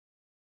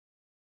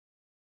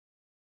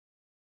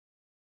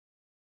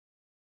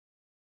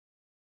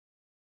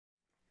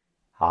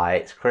Hi,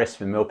 it's Chris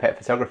from Mill Pet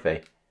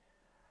Photography,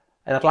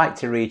 and I'd like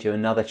to read you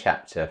another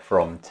chapter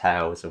from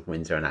Tales of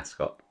Windsor and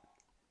Ascot.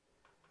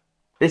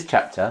 This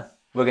chapter,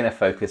 we're going to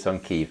focus on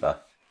Caoimhe.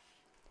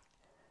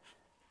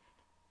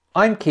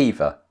 I'm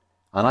Caoimhe,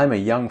 and I'm a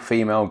young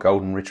female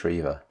golden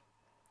retriever.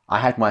 I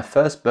had my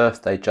first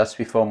birthday just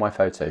before my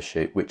photo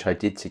shoot, which I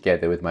did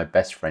together with my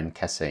best friend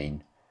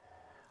Caoimhe.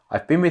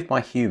 I've been with my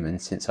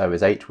humans since I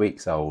was 8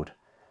 weeks old.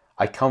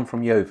 I come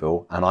from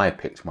Yeovil and I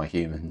picked my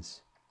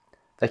humans.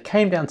 They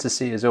came down to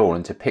see us all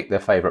and to pick their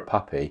favourite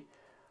puppy.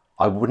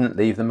 I wouldn't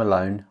leave them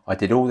alone. I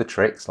did all the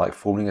tricks like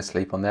falling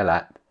asleep on their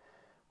lap.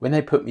 When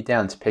they put me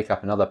down to pick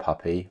up another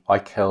puppy, I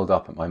curled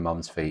up at my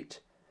mum's feet.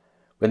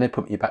 When they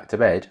put me back to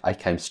bed, I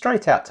came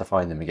straight out to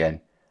find them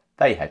again.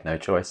 They had no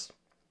choice.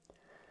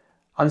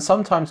 I'm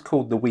sometimes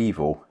called the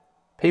Weevil.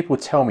 People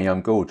tell me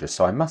I'm gorgeous,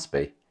 so I must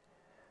be.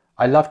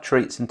 I love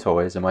treats and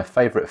toys, and my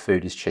favourite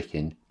food is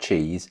chicken,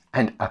 cheese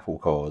and apple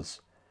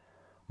cores.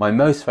 My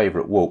most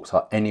favourite walks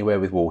are anywhere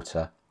with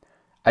water.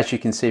 As you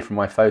can see from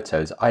my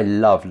photos, I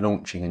love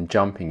launching and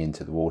jumping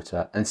into the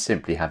water and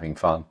simply having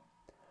fun.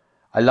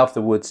 I love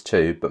the woods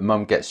too, but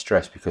Mum gets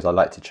stressed because I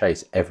like to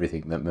chase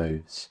everything that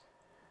moves.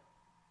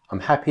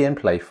 I'm happy and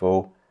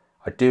playful.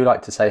 I do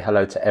like to say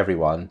hello to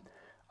everyone.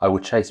 I will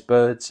chase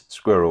birds,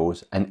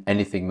 squirrels and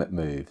anything that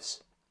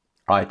moves.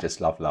 I just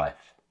love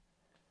life.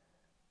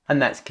 And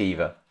that's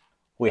Caoimhe.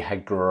 We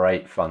had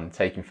great fun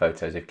taking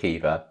photos of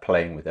Caoimhe,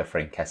 playing with her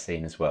friend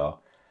Caoimhe as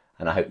well.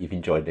 And I hope you've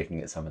enjoyed looking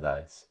at some of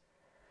those.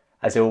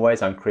 As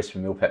always, I'm Chris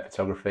from Mill Pet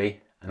Photography,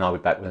 and I'll be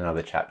back with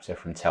another chapter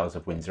from Tales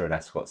of Windsor and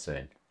Ascot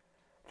soon.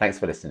 Thanks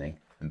for listening,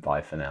 and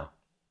bye for now.